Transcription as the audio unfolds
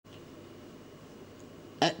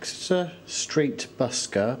Exeter street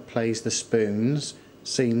busker plays the spoons,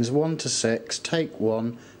 scenes 1 to 6, take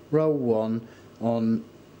 1, roll 1 on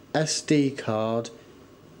SD card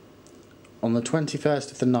on the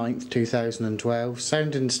 21st of the 9th 2012,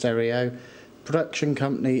 sound in stereo, production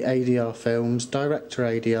company ADR Films, director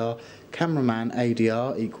ADR, cameraman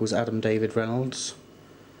ADR equals Adam David Reynolds.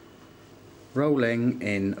 Rolling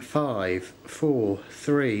in 5, 4,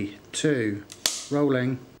 3, 2,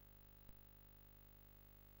 rolling.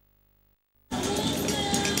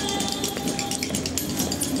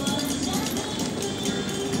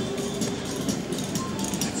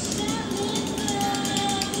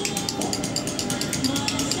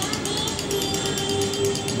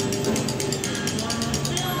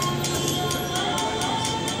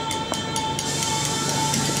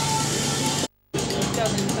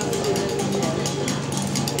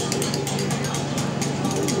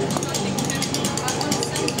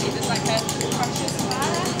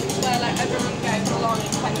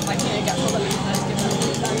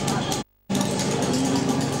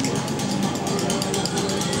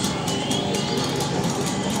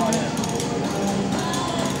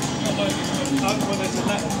 Well, there's a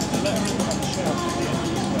letter in the shelf.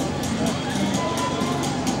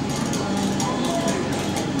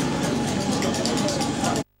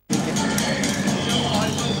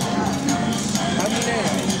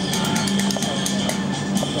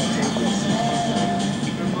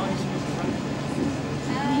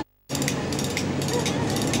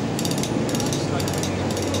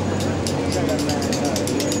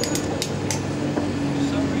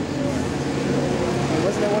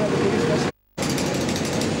 Wasn't there one of the biggest?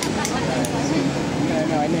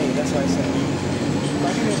 No, I know, that's why I said.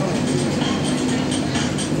 I think there's one of the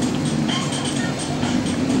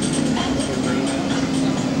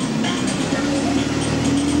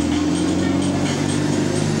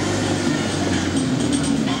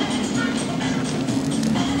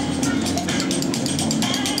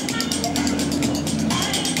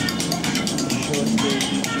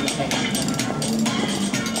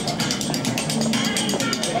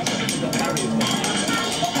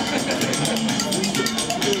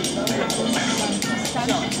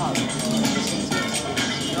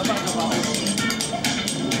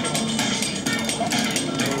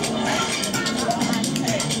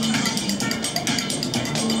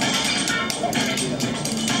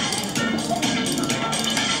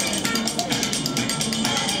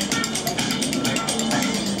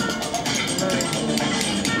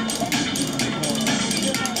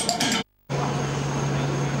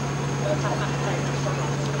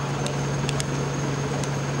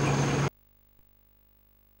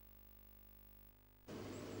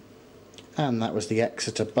And that was the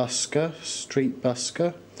Exeter busker, street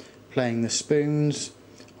busker, playing the spoons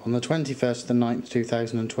on the 21st of the 9th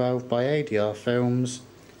 2012 by ADR Films,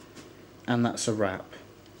 and that's a wrap.